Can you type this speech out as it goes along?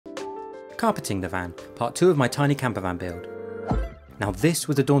carpeting the van, part 2 of my tiny camper van build. Now this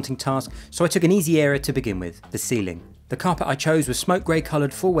was a daunting task, so I took an easy area to begin with, the ceiling. The carpet I chose was smoke grey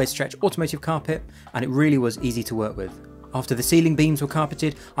coloured full weight stretch automotive carpet, and it really was easy to work with. After the ceiling beams were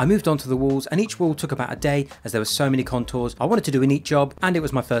carpeted, I moved on to the walls, and each wall took about a day as there were so many contours I wanted to do a neat job, and it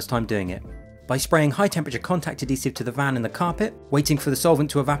was my first time doing it. By spraying high temperature contact adhesive to the van and the carpet, waiting for the solvent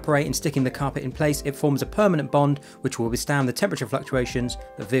to evaporate and sticking the carpet in place, it forms a permanent bond which will withstand the temperature fluctuations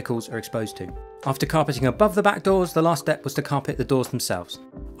that vehicles are exposed to. After carpeting above the back doors, the last step was to carpet the doors themselves.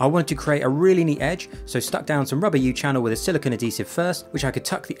 I wanted to create a really neat edge, so stuck down some rubber U-channel with a silicone adhesive first, which I could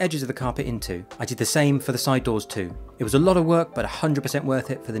tuck the edges of the carpet into. I did the same for the side doors too. It was a lot of work, but 100% worth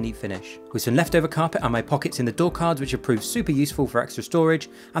it for the neat finish. With some leftover carpet, I made pockets in the door cards which have proved super useful for extra storage,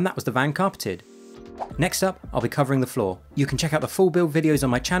 and that was the van carpeted. Next up, I'll be covering the floor. You can check out the full build videos on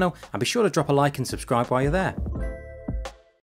my channel, and be sure to drop a like and subscribe while you're there.